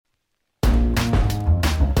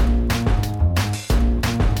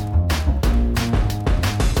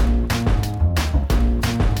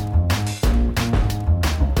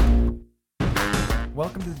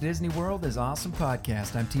the Disney World is Awesome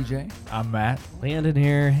podcast. I'm TJ. I'm Matt. Landon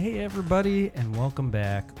here. Hey, everybody, and welcome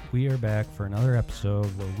back. We are back for another episode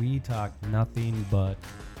where we talk nothing but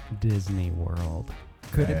Disney World.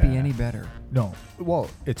 Could it be any better? No. Well,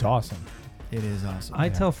 it's awesome. It is awesome. I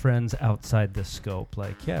tell friends outside the scope,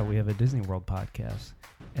 like, yeah, we have a Disney World podcast.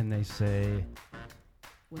 And they say,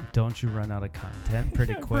 don't you run out of content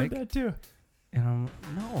pretty quick? I've heard that too. And I'm,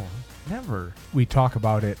 no, never. We talk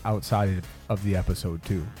about it outside of the episode,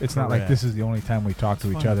 too. It's not like Correct. this is the only time we talk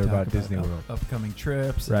to each other about Disney World. Upcoming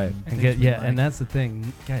trips. Right. And and that's the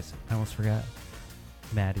thing. Guys, I almost forgot.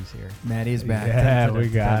 Maddie's here. Maddie's back. Yeah, we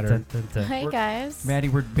got her. Hi, guys. Maddie,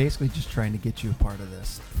 we're basically just trying to get you a part of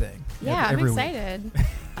this thing. Yeah, I'm every week. excited.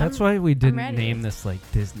 That's why we didn't ready. name this like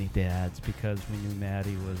Disney Dads, because we knew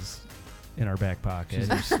Maddie was in our back pocket.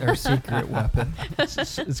 She's our secret weapon.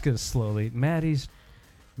 It's gonna slowly. Maddie's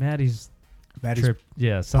trip.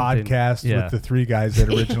 Yeah, something. Podcast Yeah. with the three guys that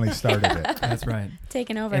originally started it. That's right.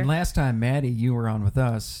 Taking over. And last time, Maddie, you were on with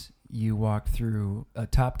us. You walked through a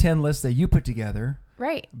top 10 list that you put together.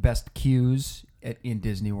 Right. Best queues in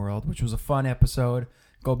Disney World, which was a fun episode.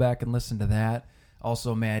 Go back and listen to that.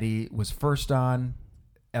 Also, Maddie was first on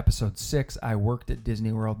episode 6. I worked at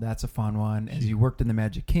Disney World. That's a fun one. As you worked in the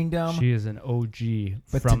Magic Kingdom. She is an OG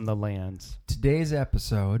But from the lands. Today's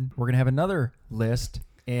episode, we're going to have another list,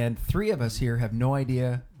 and 3 of us here have no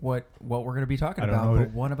idea what we're going to be talking I don't about, know.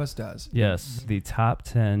 but one of us does. Yes, the top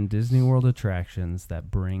 10 Disney World attractions that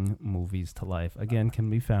bring movies to life. Again, can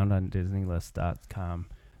be found on DisneyList.com.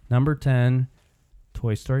 Number 10,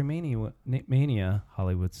 Toy Story Mania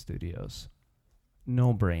Hollywood Studios.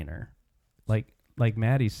 No brainer. Like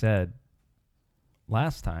Maddie said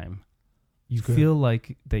last time, you Good. feel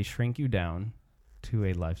like they shrink you down to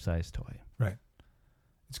a life-size toy. Right.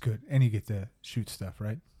 It's good. And you get to shoot stuff,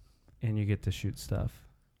 right? And you get to shoot stuff.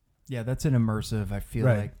 Yeah, that's an immersive. I feel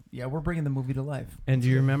Right. like, yeah, we're bringing the movie to life. And do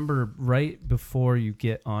you remember right before you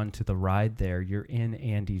get onto the ride there, you're in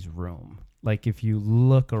Andy's room. Like if you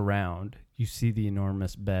look around, you see the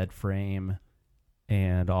enormous bed frame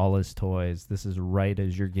and all his toys. This is right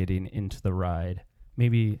as you're getting into the ride.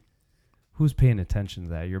 Maybe who's paying attention to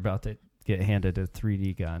that? You're about to get handed a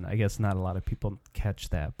 3D gun. I guess not a lot of people catch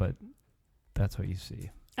that, but that's what you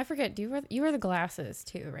see. I forget. You wear the glasses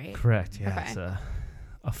too, right? Correct. Yeah, Okay. it's a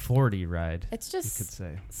 4D ride. It's You could just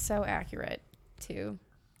say. so accurate too.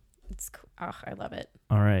 It's I love it.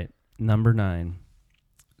 All right, number 9,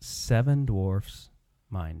 Seven Dwarfs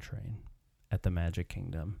Mine Train at the Magic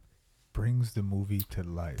Kingdom. Brings the movie to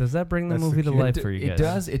life. Does that bring the That's the movie to key. life for you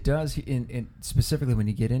guys? It does. In specifically when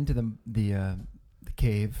you get into the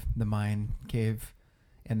cave, the mine cave,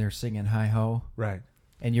 and they're singing "Hi Ho," Right.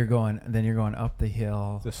 and you're going up the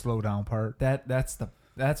hill. The slow down part. That's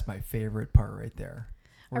my favorite part right there,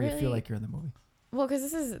 where you feel Really- like you're in the movie. Well,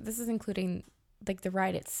 because this is including like the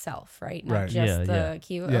ride itself, right? Not Right. just Yeah, the yeah.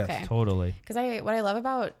 queue. Yes. Okay. Totally. Because what I love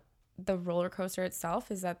about the roller coaster itself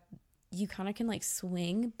is that you kind of can like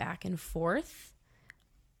swing back and forth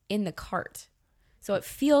in the cart, so it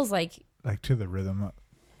feels like Like to the rhythm.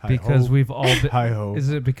 Because we've all been, Hi-ho. is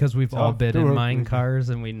it because we've all Tough been in door. mine cars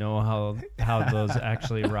and we know how those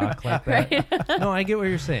actually rock like that? Right. No, I get what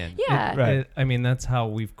you're saying. Yeah. Right. I mean, that's how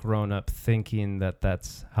we've grown up thinking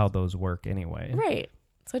that's how those work anyway. right.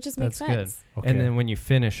 So it just makes That's good. sense. Okay. And then when you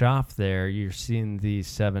finish off there, you're seeing the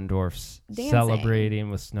Seven Dwarfs Dancing. celebrating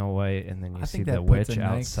with Snow White, and then you I see think the that puts witch a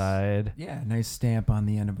nice- outside. Yeah, nice stamp on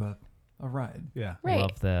the end of a ride. Yeah. Right.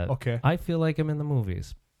 Love that. Okay. I feel like I'm in the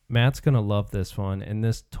movies. Matt's going to love this one, and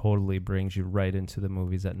this totally brings you right into the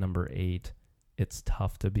movies at number 8. It's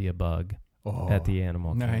Tough to Be a Bug at the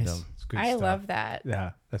Animal nice. Kingdom. It's good I stuff. love that.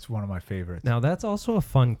 Yeah. That's one of my favorites. Now, that's also a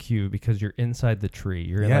fun cue because you're inside the tree.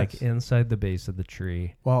 You're Yes. like inside the base of the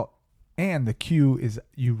tree. Well, and the queue is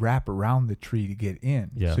you wrap around the tree to get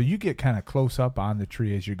in. Yeah. So you get kind of close up on the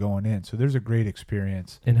tree as you're going in. So there's a great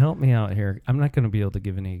experience. And help me out here. I'm not going to be able to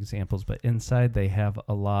give any examples, but inside they have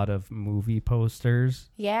a lot of movie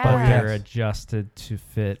posters, Yeah. but Oh, they're yes. adjusted to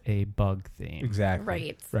fit a bug theme. Exactly.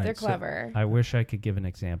 Right. Right. They're So- clever. I wish I could give an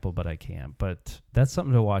example, but I can't. But that's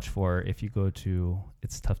something to watch for if you go to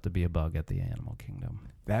It's Tough to Be a Bug at the Animal Kingdom.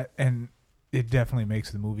 That and it definitely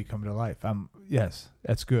makes the movie come to life. Yes,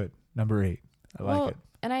 that's good. Number 8. I like it.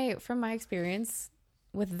 And from my experience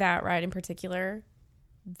with that ride in particular,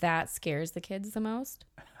 that scares the kids the most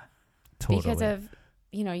Totally. because of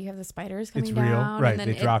you have the spiders coming It's real. down, Right. and then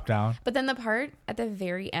They drop down. But then the part at the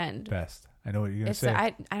very end, Best. I know what you're going to it's say.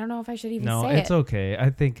 I don't know if I should even No, say it's it. okay. I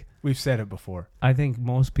think We've said it before.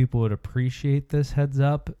 most people would appreciate this heads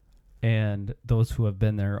up And those who have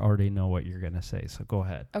been there already know what you're going to say. So go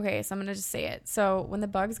ahead. Okay, so I'm gonna just say it. So when the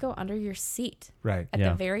bugs go under your seat Right. at Yeah.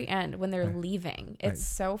 the very end when they're Right. leaving, it's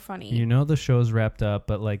so funny. You know the show's wrapped up,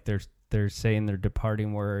 but like they're saying their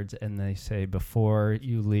departing words, and they say, before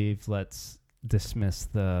you leave, let's dismiss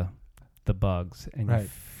the bugs, and you Right.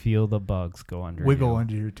 feel the bugs go under Wiggle you.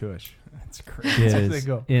 under your tush. That's It crazy. As they is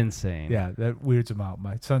go. insane. Yeah, that weirds him out.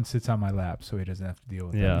 My son sits on my lap, so he doesn't have to deal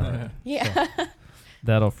with Yeah. that. yeah.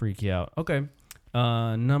 That'll freak you out. Okay.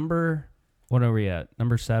 What are we at?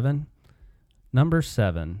 Number 7? Number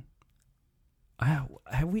 7. Have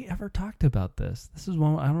we ever talked about this? This is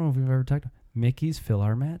one I don't know if we've ever talked about. Mickey's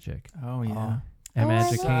Philharmagic. Oh yeah, And Oh, I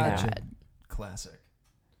Magic love Kingdom. that. classic.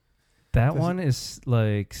 That Does one is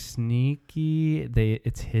like sneaky.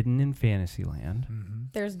 It's hidden in Fantasyland. Mm-hmm.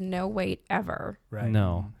 There's no wait ever. Right.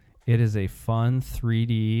 No. It is a fun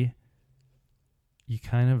 3D. Do you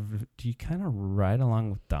kind of ride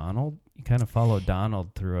along with Donald? You kind of follow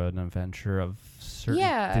Donald through an adventure of certain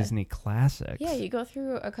Yeah. Disney classics. Yeah, you go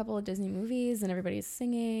through a couple of Disney movies and everybody's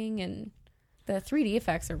singing, and the 3D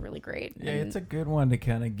effects are really great. Yeah, And it's a good one to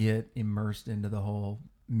kind of get immersed into the whole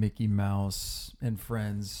Mickey Mouse and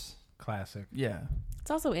Friends. Classic. Yeah, it's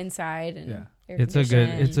also inside and Yeah. It's a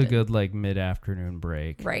air-conditioned good like mid-afternoon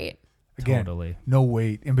break. and- right. Again, Totally. no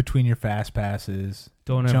wait in between your fast passes.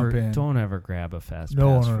 Don't Jump ever in. don't ever grab a fast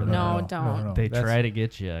No, pass no, for no, that. No, don't. They That's- try to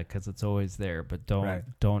get you because it's always there, but don't Right.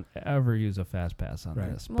 don't ever use a fast pass on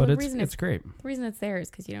Right. this. Well, but the it's reason it's great. The reason it's there is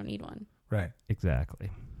because you don't need one. Right. Exactly.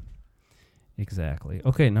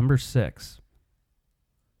 Okay, number 6.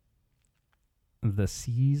 The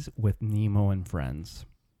Seas with Nemo and Friends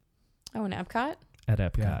Oh, in Epcot? at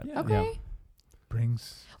Epcot. Yeah. Okay.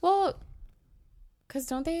 Brings. Well, because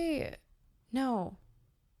don't they? No.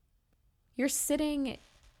 You're sitting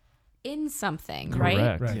in something, right?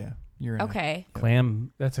 Correct. Right. yeah. You're in Okay.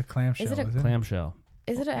 Clam That's a clamshell. Is it a isn't clamshell.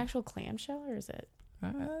 Is it an actual clamshell or is it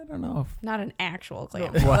I don't know, not an actual No,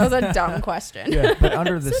 clamshell? what? That was a dumb question. Yeah. but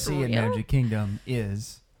Under the Is it Sea in real? Magic Kingdom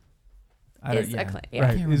is. Is a yeah. clam. I Yeah. Right.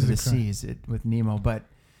 can't Is remember the a clam. seas with Nemo, but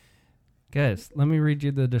Guys, let me read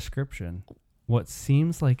you the description. What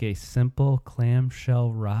seems like a simple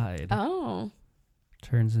clamshell ride Oh.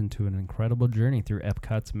 turns into an incredible journey through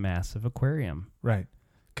Epcot's massive aquarium. Right.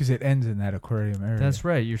 Because it ends in that aquarium area. That's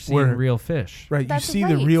right. You're seeing Where- real fish. right. That's you see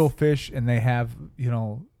the right. real fish, and they have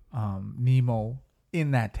Nemo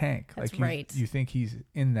in that tank. That's like you, right. You think he's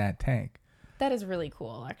in that tank. That is really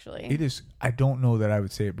cool, actually. It is. I don't know that I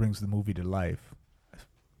would say it brings the movie to life,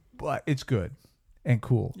 but it's good and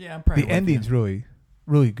cool. yeah, I'm probably The with ending's you. really,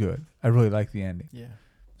 really good. I really like the ending. Yeah.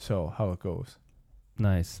 So how it goes.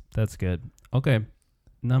 Nice. That's good. Okay.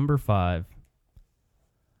 Number 5.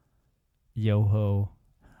 Yoho,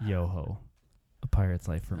 Yoho. A Pirate's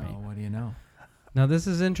Life for me. Oh, what do you know? Now, this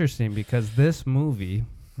is interesting because this movie,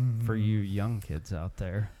 for Mhm. you young kids out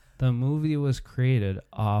there, the movie was created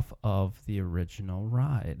off of the original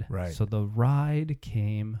ride. Right. So the ride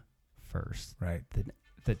came first. Right.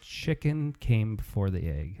 The chicken came before the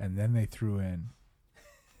egg. And then they threw in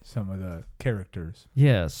some of the characters.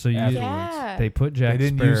 Yeah. So Afterwards. Yeah. they put Jack they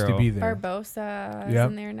didn't Sparrow. used to be there. Barbosa is Yep.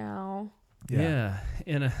 in there now. Yeah.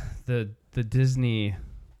 And the Disney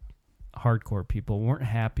hardcore people weren't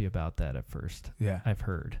happy about that at first. Yeah. I've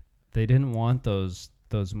heard they didn't want those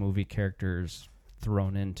movie characters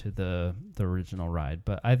thrown into the original ride,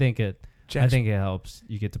 but I think it helps.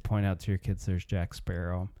 You get to point out to your kids there's Jack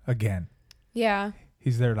Sparrow. Again, Yeah.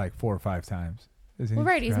 he's there like 4 or 5 times. Isn't Well,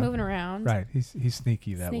 he? right. He's Yeah. moving around. Right. He's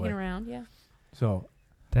sneaky that Sneaking way. around. Yeah. So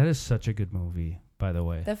That is such a good movie, by the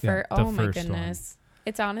way. The Yeah, first. the Oh my first one. goodness.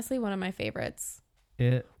 It's honestly one of my favorites.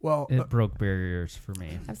 It well, broke barriers for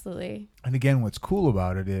me. Absolutely. and again, what's cool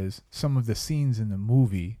about it is some of the scenes in the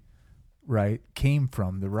movie, right, came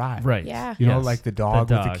from the ride. Right. Yeah. You know, Yes. like the dog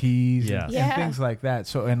with the dog. keys Yes. and Yeah. things like that.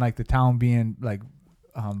 So, and like the town being like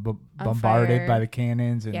bombarded fire. by the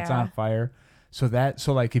cannons and it's Yeah. on fire. So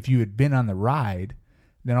like if you had been on the ride,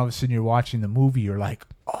 then all of a sudden you're watching the movie, you're like,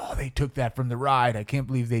 oh, they took that from the ride. I can't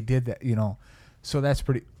believe they did that, you know. So that's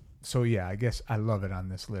pretty. So yeah, I guess I love it on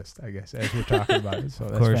this list, I guess, as we're talking about it. So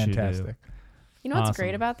that's course you do. fantastic. You know what's Awesome.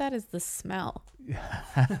 great about that is the smell.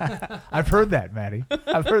 I've heard that, Maddie.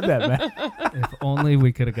 I've heard that, Matt. If only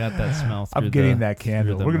we could have got that smell through I'm getting the- that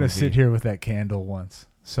candle. through the We're going to movie. sit here with that candle once.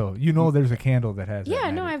 So you know there's a candle that has that,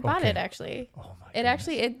 Yeah, no, Maddie. I've bought Okay. it actually. Oh my It goodness.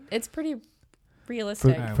 actually it's pretty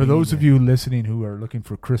realistic. Alright, For we those need of to- you listening who are looking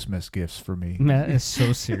for Christmas gifts for me, Matt is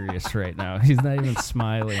so serious right now. He's not even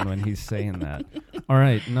smiling when he's saying that. All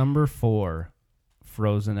right, number 4,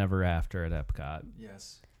 Frozen Ever After at Epcot.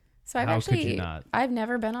 Yes. So I've How could you actually not? I've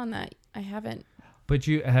never been on that. I haven't. But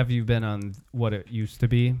have you been on what it used to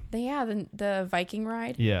be? Yeah, the Viking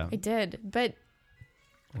ride. Yeah. I did, but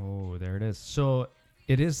Oh, there it is. So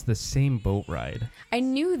it is the same boat ride. I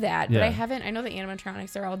knew that, but Yeah. I haven't. I know the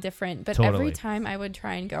animatronics are all different, but Totally. every time I would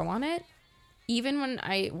try and go on it, even when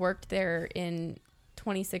I worked there in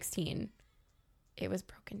 2016, it was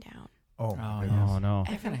broken down. Oh, Oh, my yeah. goodness. Oh no.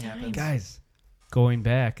 That kind of happens. Guys, going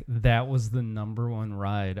back, that was the #1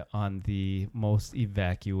 ride on the most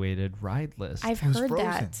evacuated ride list. I've It was heard frozen.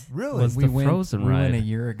 that. Really? Was the Frozen we ride. went a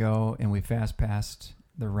year ago and we fast passed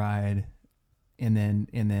the ride, and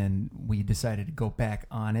then we decided to go back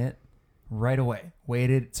on it right away.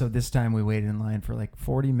 Waited, so this time we waited in line for like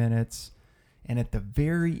 40 minutes, and at the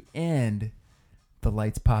very end, the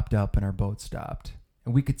lights popped up and our boat stopped,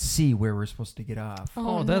 and we could see where we're supposed to get off.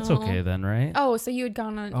 Oh, that's no. okay then, right? Oh, so you had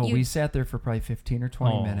gone on. Oh, you, we sat there for probably 15 or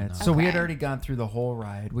 20 Oh, minutes. no. So we had Okay. already gone through the whole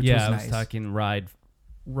ride, which yeah, was I nice. was talking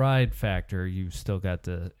ride factor. You still got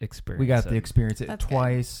to experience. We got it. to experience it That's good.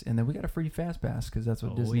 twice, and then we got a free fast pass because that's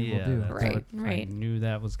what Oh, Disney yeah, will do. that's Right, what- right. I knew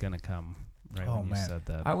that was gonna come right Oh, when you man. said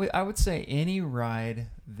that. I would say any ride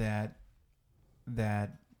that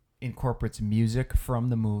incorporates music from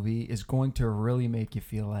the movie is going to really make you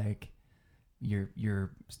feel like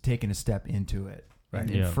you're taking a step into it. Right.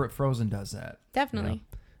 And Yeah. Frozen does that. definitely.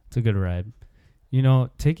 It's a good ride. You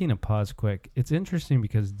know, taking a pause quick, it's interesting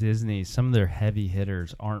because Disney, some of their heavy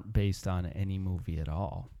hitters aren't based on any movie at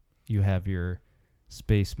all. You have your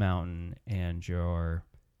Space Mountain and your...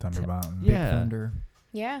 Thunder Mountain. Big Yeah. Thunder.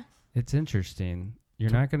 Yeah. It's interesting.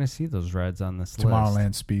 You're not going to see those rides on this list.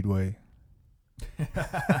 Tomorrowland Speedway.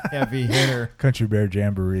 Heavy hitter. Country Bear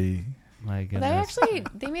Jamboree. My Well, goodness.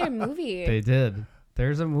 they made a movie. They did.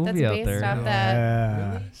 There's a movie That's out based there. off that.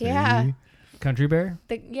 Yeah. Really? See? Yeah. Country Bear?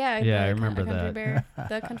 Yeah, Yeah, I the remember Country that. Bear,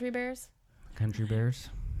 the Country Bears. Country Bears.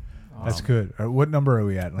 That's good. What number are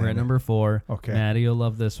we at? We're at Landon? number 4. Okay. Maddie will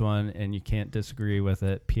love this one, and you can't disagree with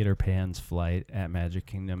it. Peter Pan's Flight at Magic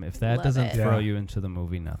Kingdom. If that Love doesn't it. throw Yeah. you into the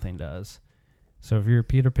movie, nothing does. So if you're a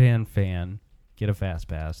Peter Pan fan, get a fast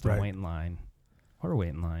pass. Don't Right. wait in line. Or wait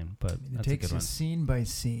in line, but It that's a takes good you one. scene by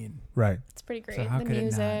scene. Right. It's pretty great. So how The could it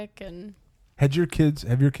not? music and Have your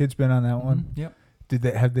kids been on that one? Mhm. Yep.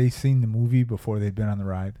 Have they seen the movie before they've been on the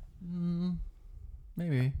ride?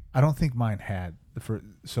 Maybe. I don't think mine had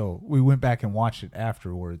so we went back and watched it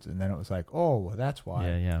afterwards, and then it was like, oh, well, that's why.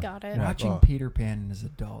 Yeah, yeah. got it. Yeah. Watching well- Peter Pan as an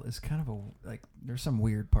adult is kind of there's some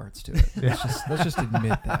weird parts to it. Let's just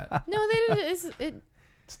admit that. No, that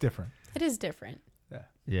It's different, it is different.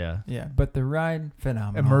 Yeah. Yeah, but the ride,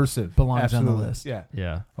 phenomenal. immersive, Belongs on the Absolutely. list. Yeah.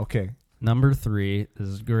 Yeah. Okay. Number 3, this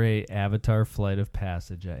is great. Avatar Flight of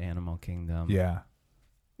Passage at Animal Kingdom. Yeah.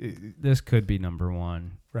 This could be number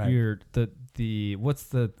 1. Right. You're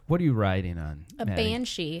what are you riding on? A Maddie?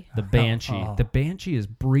 banshee. The Banshee. Oh. The Banshee is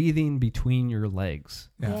breathing between your legs.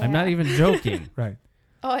 Yeah. I'm not Yeah. even joking. Right.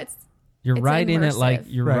 Oh, it's You're It's riding it like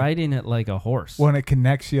immersive. you're Right. riding it like a horse. When it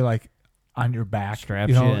connects you like on your back, Straps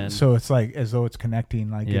you know, you in. so it's like as though it's connecting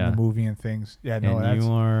like Yeah. in the movie and things. Yeah. No, and that's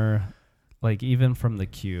you are like even from the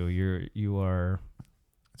queue,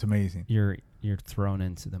 it's amazing. you're thrown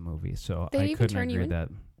into the movie. So They I even couldn't turn you agree in? that.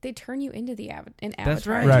 they turn you into the in That's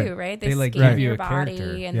Avatar right. too, right? They, like, scan give you your a body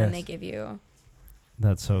character. and Yes. then they give you.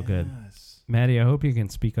 That's so good. Yes. Maddie, I hope you can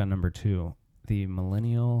speak on number 2. The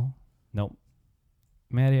Millennial Nope.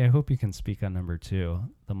 Maddie, I hope you can speak on number 2.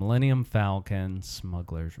 The Millennium Falcon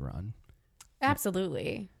Smuggler's Run.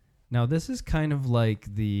 Absolutely. Now, this is kind of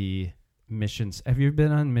like the missions. Have you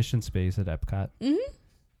been on Mission Space at Epcot? Hmm.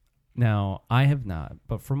 Now, I have not,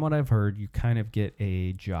 but from what I've heard, you kind of get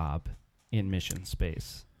a job in Mission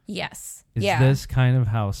Space. Yes. Is yeah. this kind of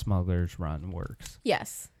how Smuggler's Run works?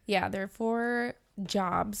 Yes. Yeah. There are 4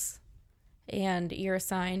 jobs, and you're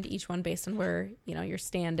assigned each one based on where you're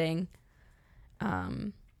standing.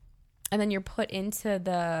 And then you're put into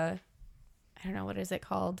the, I don't know, what is it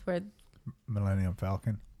called? Where Millennium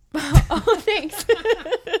Falcon. oh, thanks.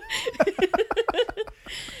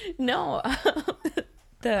 No,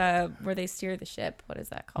 the where they steer the ship. What is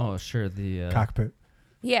that called? Oh, sure. The Cockpit.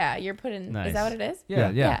 Yeah, you're put in. Nice. Is that what it is?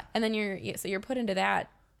 yeah. And then you're put into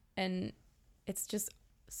that, and it's just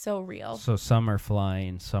so real. So some are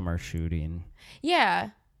flying, some are shooting, Yeah,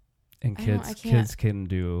 and I know, I can't- kids can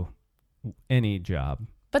do any job.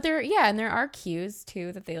 but there are cues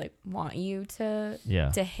too that they like want you to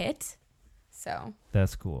Yeah, hit. So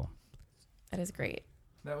that's cool. that is great.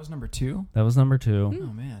 That was number 2. That was number 2. Hmm.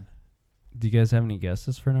 Oh man. Do you guys have any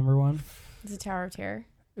guesses for number 1? It's a Tower of Terror.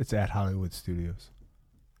 It's at Hollywood Studios.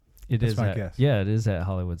 It That's is my at, guess. yeah, it is at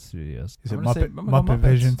Hollywood Studios. Is it I'm gonna say- Muppet I'm gonna go Muppet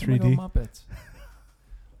Vision I'm gonna go 3D? Muppets.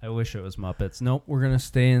 I wish it was Muppets. Nope, we're gonna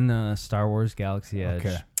stay in Star Wars Galaxy Edge.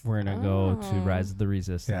 Okay. We're gonna go to Oh. Rise of the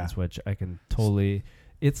Resistance, Yeah. which I can totally.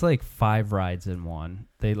 It's like 5 rides in one.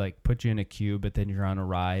 They like put you in a queue, but then you're on a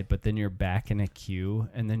ride, but then you're back in a queue,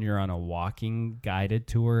 and then you're on a walking guided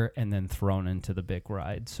tour, and then thrown into the big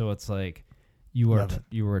ride. So it's like you are Love it.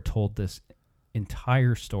 you were told this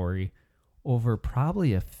entire story over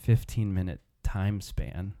probably a 15-minute time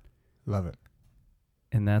span, Love it.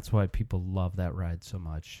 and that's why people love that ride so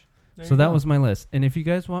much. There So you that go. was my list. And if you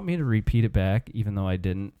guys want me to repeat it back, even though I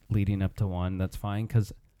didn't leading up to one, that's fine.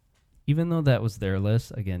 Because even though that was their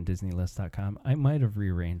list, again, DisneyList.com, I might have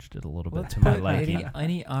rearranged it a little bit Let's to my put liking.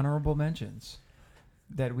 any honorable mentions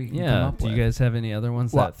that we can come Yeah. up Do with. you guys have any other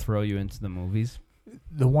ones Well- that throw you into the movies?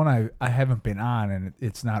 The one I haven't been on, and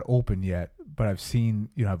it's not open yet, but I've seen,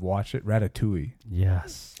 I've watched it, Ratatouille.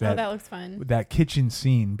 Yes. Oh, that looks fun. That kitchen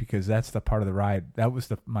scene, because that's the part of the ride. That was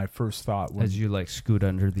my first thought. When, As you like scoot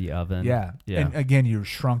under the oven. yeah. Yeah. And again, you're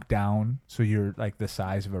shrunk down, so you're like the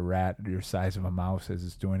size of a rat, or your size of a mouse as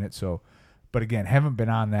it's doing it. So, but again, haven't been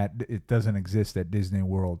on that. It doesn't exist at Disney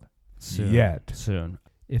World Soon. yet. Soon.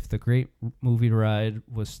 If the Great Movie Ride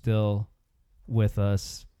was still with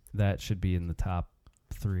us, that should be in the top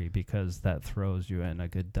 3 because that throws you in a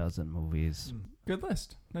good dozen movies. Good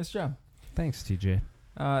list. Nice job. Thanks, TJ.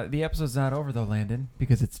 The episode's not over though, Landon,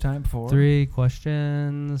 because it's time for 3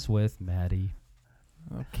 questions with Maddie.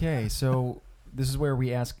 Okay, so this is where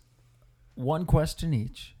we ask one question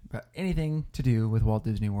each about anything to do with Walt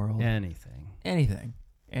Disney World. Anything. Anything.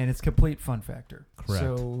 And it's complete fun factor. Correct.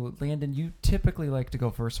 So, Landon, you typically like to go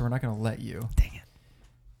first, so we're not going to let you. Dang it.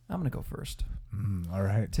 I'm going to go first. All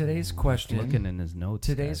right. Today's question. Looking in his notes.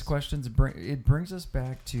 Today's guys. questions brings us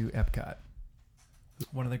back to Epcot,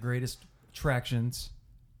 one of the greatest attractions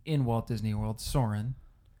in Walt Disney World, Soarin'.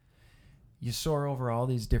 You soar over all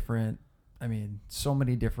these different, so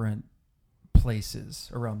many different places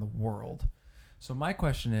around the world. So my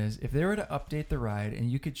question is, if they were to update the ride and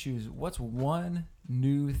you could choose, what's one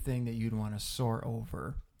new thing that you'd want to soar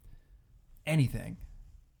over? Anything.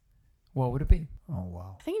 What would it be? Oh,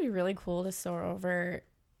 wow. I think it'd be really cool to soar over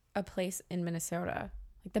a place in Minnesota,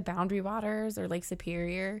 like the Boundary Waters or Lake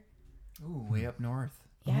Superior. Ooh, way up north,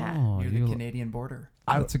 Yeah. Oh, near the you- Canadian border.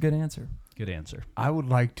 I- That's a good answer. Good answer. I would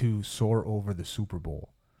like to soar over the Super Bowl.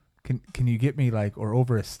 Can you get me or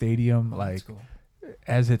over a stadium, Oh, like that's cool.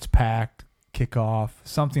 as it's packed, kickoff,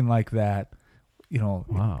 something like that.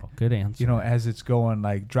 Wow. Good answer. As it's going,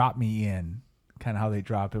 drop me in, kind of how they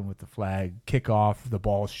drop in with the flag, kick off, the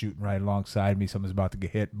ball's shooting right alongside me, someone's about to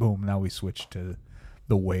get hit, boom, now we switch to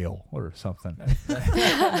the whale or something.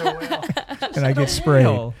 And I get sprayed.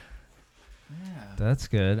 Whale. Yeah. That's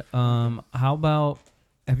good. How about,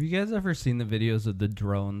 have you guys ever seen the videos of the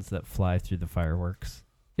drones that fly through the fireworks?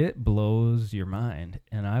 It blows your mind,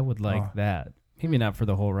 and I would like Oh. that. Maybe not for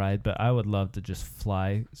the whole ride, but I would love to just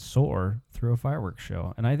soar through a fireworks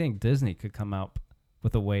show. And I think Disney could come out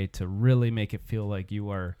with a way to really make it feel like you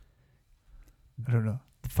are, I don't know.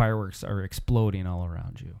 the fireworks are exploding all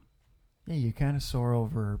around you. Yeah, you kind of soar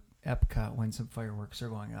over Epcot when some fireworks are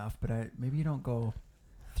going off, but maybe you don't go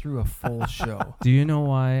through a full show. Do you know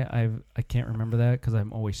why I can't remember that? Because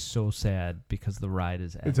I'm always so sad because the ride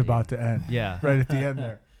is ending. It's about to end. Yeah. Right at the end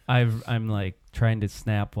there. I'm like trying to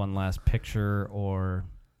snap one last picture, or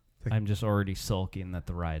Like- I'm just already sulking that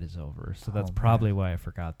the ride is over. So that's Oh, probably why I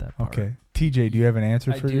forgot that part. Okay. TJ, do you have an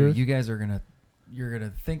answer I for do. yours? You guys are you're gonna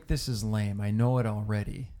think this is lame. I know it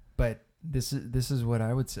already, but this is what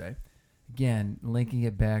I would say. Again, linking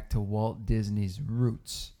it back to Walt Disney's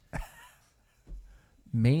roots.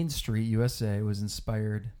 Main Street, USA, was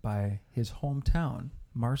inspired by his hometown,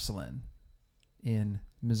 Marceline, in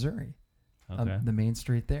Missouri. Okay. The main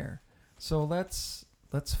street there. So let's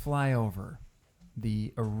fly over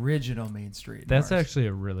the original Main Street. in That's Mars. actually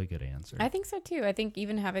a really good answer. I think so too. I think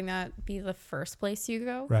even having that be the first place you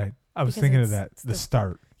go. Right. I was Because thinking of it's- that. it's The the-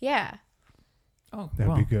 start. Yeah. Oh, That'd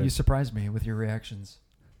well, be good. You surprised me with your reactions.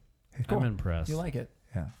 Cool. I'm impressed. You like it?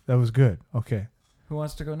 Yeah. That was good. Okay. Who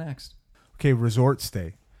wants to go next? Okay, resort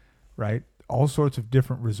stay, right? All sorts of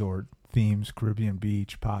different resort themes, Caribbean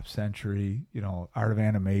Beach, Pop Century, Art of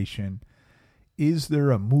Animation. Is there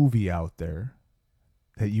a movie out there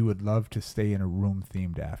that you would love to stay in a room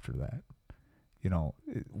themed after that?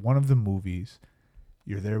 One of the movies,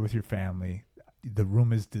 you're there with your family, the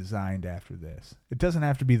room is designed after this. It doesn't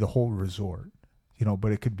have to be the whole resort,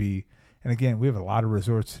 but it could be, and again, we have a lot of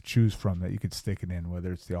resorts to choose from that you could stick it in,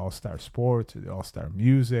 whether it's the All-Star Sports or the All-Star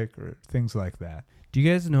Music or things like that. Do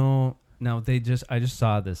you guys know? Now I just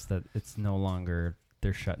saw this that it's no longer,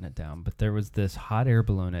 they're shutting it down. But there was this hot air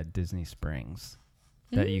balloon at Disney Springs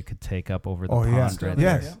that you could take up over the Oh pond. yeah, right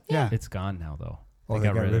yes, there. yeah. It's gone now though. Oh, they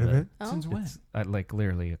got rid of it. Oh. Since when? It's like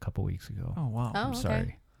literally a couple weeks ago. Oh wow. Oh, I'm okay.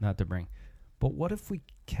 sorry, not to bring. But what if we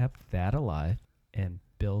kept that alive and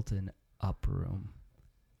built an up room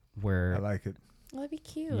I where like it. Well, that'd be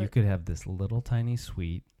cute. you could have this little tiny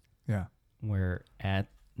suite Yeah, where at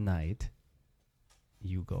night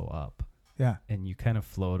you go up yeah. and you kind of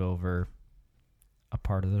float over a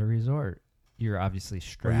part of the resort. You're obviously Well,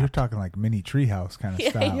 strapped. you're talking like mini treehouse kind of Yeah,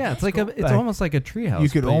 style. yeah, it's That's like cool. it's Like, almost like a treehouse. You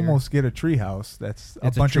could but you're- almost get a treehouse that's a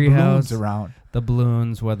It's a bunch of tree balloons house. around. the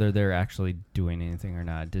balloons, whether they're actually doing anything or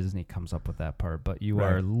not. Disney comes up with that part, but you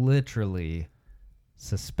Right. are literally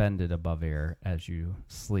suspended above air as you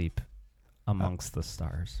sleep amongst the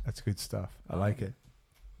stars. That's good stuff. I like it.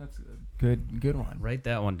 That's a good one. Write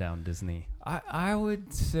that one down, Disney. I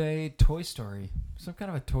would say Toy Story. Some kind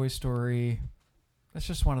of a Toy Story. That's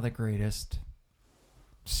just one of the greatest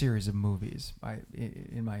series of movies,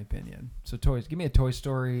 in my opinion. So toys. Give me a Toy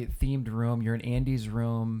Story themed room. You're in Andy's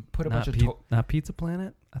room. Put a bunch of not Pizza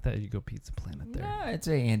Planet. I thought you'd go Pizza Planet there. Nah, I'd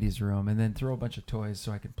say Andy's room, and then throw a bunch of toys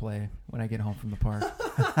so I can play when I get home from the park.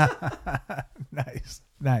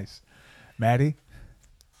 Nice. Maddie?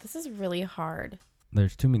 This is really hard.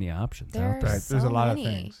 There's too many options out there. Right. So There's a lot many.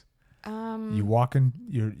 of things. Um, You walk in,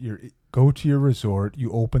 you go to your resort,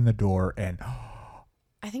 you open the door, and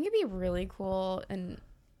I think it'd be really cool and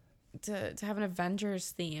to have an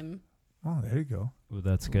Avengers theme. oh, there you go. Ooh,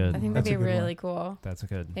 that's good. I think That's that'd a be good really cool. That's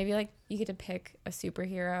good. Maybe like you get to pick a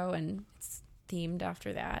superhero and it's themed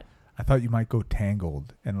after that. I thought you might go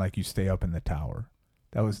Tangled and like you stay up in the tower.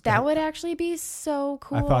 That would actually be so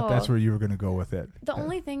cool. I thought that's where you were going to go with it. The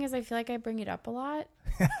only thing is I feel like I bring it up a lot.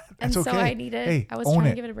 That's And so okay. I needed Hey, I was own trying it.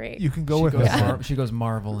 to give it a break. You can go she with goes it. she goes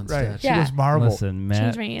Marvel instead. Right. She Yeah. goes Marvel. Listen, Matt.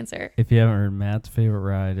 Change my answer. If you haven't heard, Matt's favorite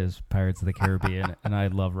ride is Pirates of the Caribbean, and I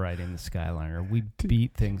love riding the Skyliner. We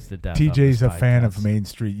beat things to death. on TJ's this a fan of podcast. Main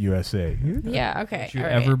Street USA. Yeah, okay. Don't you all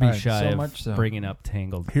right. ever be All right, shy so of much so. bringing up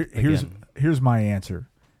Tangled Here's again. my answer,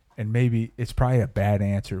 and maybe it's probably a bad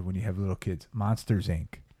answer when you have little kids. Monsters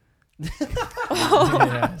Inc.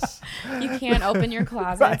 Yes. You can't open your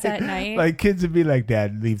closets at night. Like kids would be like,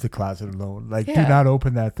 "Dad, leave the closet alone. Like, do Yeah. not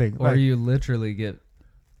open that thing." Or Like, you literally get,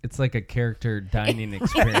 it's like a character dining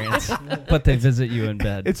experience, but they visit you in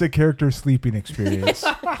bed. it's a character sleeping experience.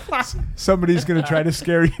 Somebody's gonna try to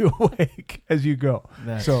scare you awake as you go.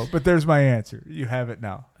 That's, But there's my answer. You have it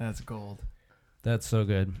now. that's gold. That's so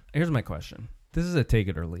good. Here's my question. This is a take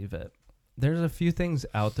it or leave it. There's a few things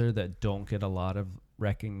out there that don't get a lot of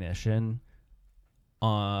recognition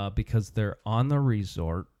because they're on the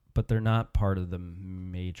resort, but they're not part of the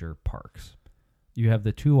major parks. You have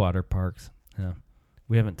the 2 water parks. Yeah,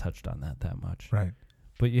 we haven't touched on that much. Right.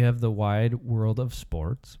 But you have the wide world of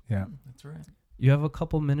sports. Yeah. That's right. You have a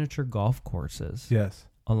couple miniature golf courses. Yes.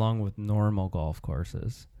 Along with normal golf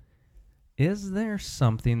courses. Is there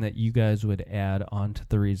something that you guys would add onto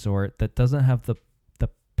the resort that doesn't have the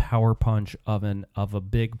power punch of a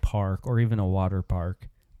big park or even a water park,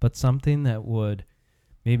 but something that would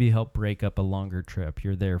maybe help break up a longer trip?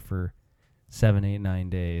 You're there for 7, 8, 9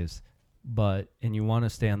 days, and you want to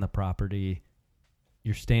stay on the property.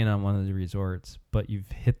 You're staying on one of the resorts, but you've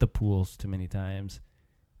hit the pools too many times,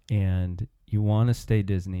 and you want to stay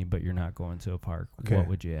Disney, but you're not going to a park. Okay. What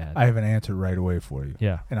would you add? I have an answer right away for you.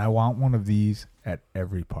 Yeah. And I want one of these at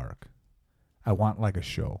every park. I want like a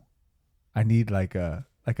show. I need like a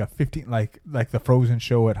 15 like the Frozen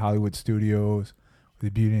show at Hollywood Studios, the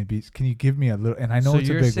Beauty and the Beast. Can you give me a little? And I know so it's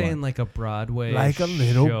a you're big saying one. like a Broadway, Like a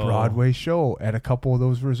little show. Broadway show at a couple of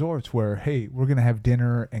those resorts where, hey, we're gonna have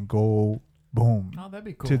dinner and go boom Oh, that'd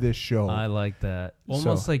be cool. to this show. I like that.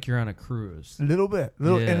 Almost like you're on a cruise. A little bit, and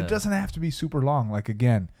Yeah. it doesn't have to be super long. Like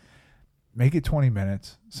again, make it 20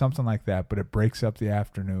 minutes, something like that. But it breaks up the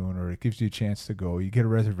afternoon, or it gives you a chance to go. You get a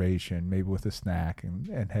reservation, maybe with a snack,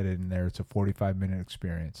 and head in there. It's a 45-minute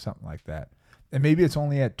experience, something like that. And maybe it's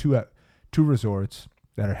only at two resorts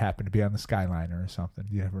that happen to be on the Skyliner or something.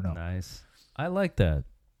 You never know. Nice. I like that.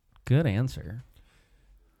 Good answer.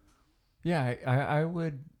 Yeah, I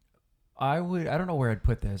would. I don't know where I'd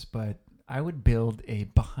put this, but I would build a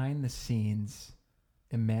behind-the-scenes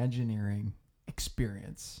Imagineering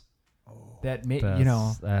experience. That may,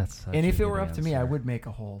 that's such and if a it were good up to me, I answer. would make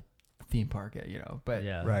a whole theme park. But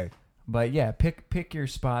Yeah. Right. But yeah, pick your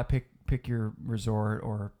spot, pick your resort,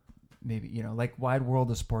 or maybe like Wide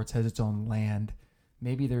World of Sports has its own land.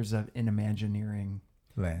 Maybe there's an Imagineering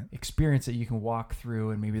Land. experience that you can walk through,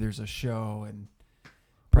 and maybe there's a show, and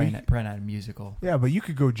Probably not a musical. Yeah, but you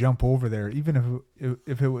could go jump over there, even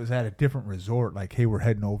if it was at a different resort. Like, hey, we're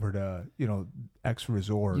heading over to X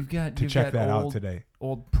resort You've got check that out old- today.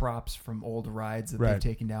 Old props from old rides that Right. they've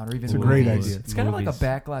taken down, or even It's a great movies. idea. It's kind of like a Movies.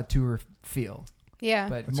 backlot tour feel, Yeah.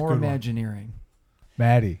 but That's a more good one. Imagineering.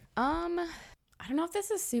 Maddie, I don't know if this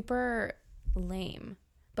is super lame,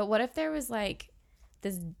 but what if there was like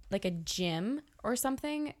a gym or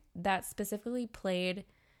something that specifically played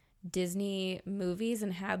Disney movies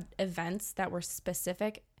and had events that were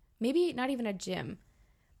specific, maybe not even a gym,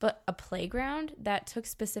 but a playground that took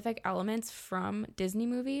specific elements from Disney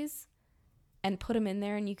movies and put them in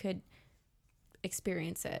there, and you could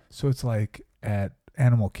experience it. so it's like at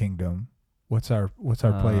Animal Kingdom. What's our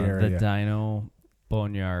play area? The Dino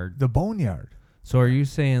Boneyard. The Boneyard. So are you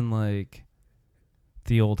saying like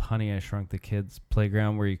the old Honey I Shrunk the Kids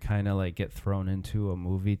playground where you kind of like get thrown into a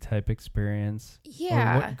movie type experience?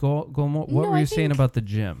 Yeah. Or what No, were I you saying think- about the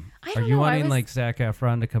gym? I Are don't you know, I wanting was- like Zac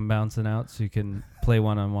Efron to come bouncing out so you can play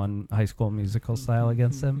one-on-one High School Musical style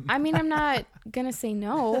against him? I mean, I'm not gonna say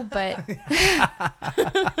no, but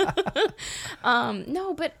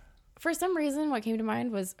no, but for some reason, what came to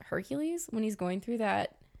mind was Hercules when he's going through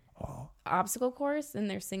that obstacle course and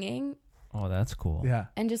they're singing, Oh, that's cool. Yeah,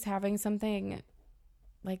 and just having something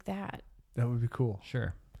like that. that would be cool.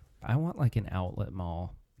 Sure. I want like an outlet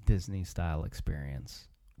mall Disney style experience.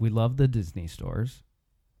 We love the Disney stores,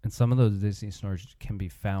 and some of those Disney stores can be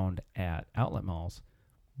found at outlet malls,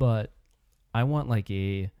 but I want like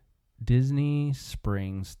a Disney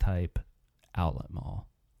Springs type outlet mall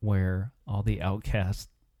where all the Outcast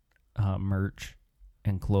merch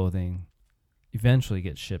and clothing eventually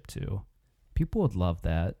gets shipped to. People would love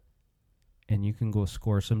that, and you can go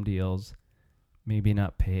score some deals. Maybe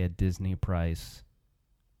not pay a Disney price,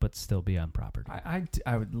 but still be on property.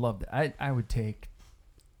 I would love that. I would take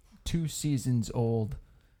 2 seasons old.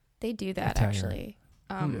 They do that Attire. actually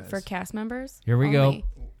Who for does? cast members. Here we only.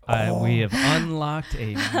 go. We have unlocked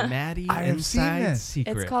a Maddie I have seen inside this.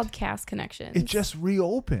 secret. It's called Cast Connections. It just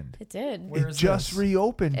reopened. It did. Where It is just this?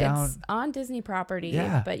 reopened down. It's on Disney property,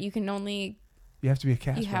 Yeah. but you can only You have to be a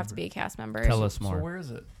cast. you have to member. be a cast member. Tell us So more. where is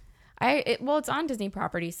it? Well, it's on Disney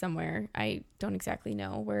property somewhere. I don't exactly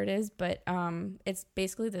know where it is, but it's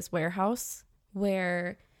basically this warehouse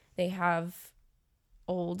where they have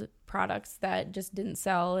old products that just didn't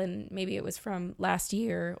sell, and maybe it was from last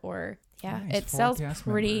year, or Nice, it for sells cast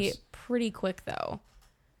pretty members. quick though,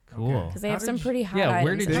 Cool. because they How have some did you- pretty hot Yeah,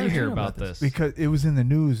 where items. did How you did you hear know about about this? Because it was in the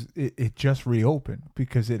news. It just reopened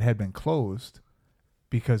because it had been closed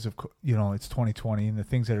because of it's 2020 and the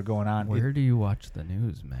things that are going on. Where do you watch the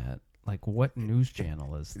news, Matt? Like, what news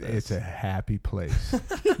channel is this? It's a happy place.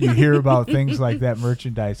 You hear about things like that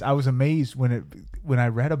merchandise. I was amazed when I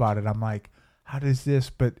read about it. I'm like, how does this?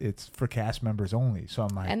 But it's for cast members only. So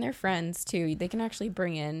I'm like, And they're friends too. They can actually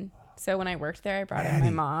bring in. So when I worked there, I brought in my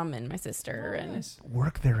Maddie. mom and my sister, and Nice.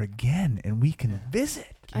 work there again and we can visit.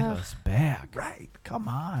 Get Ugh. us back. Right? Come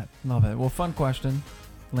on. Love it. Well, fun question,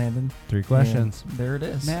 Landon. 3 questions. And there it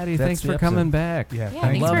is. Maddie, That's thanks the for episode. coming back. Yeah. Yeah,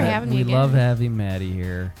 thanks love for it. having me We again. love having Maddie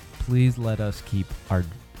here. Please let us keep our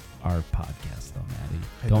podcast, though, Maddie.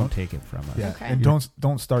 Hey, don't don't- take it from us. Yeah. Okay. And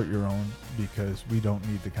don't start your own because we don't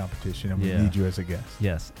need the competition and we Yeah. need you as a guest.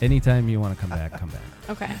 Yes. Anytime you want to come back, come back.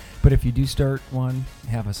 okay, But if you do start one,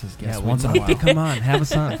 have us as guests we'd once in a love while. to come on. Have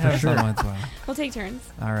us on Have for us sure. on once in a while. we'll take turns.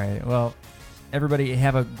 All right. Well, everybody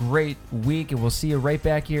have a great week, and we'll see you right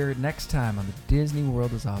back here next time on the Disney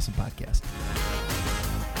World is Awesome podcast.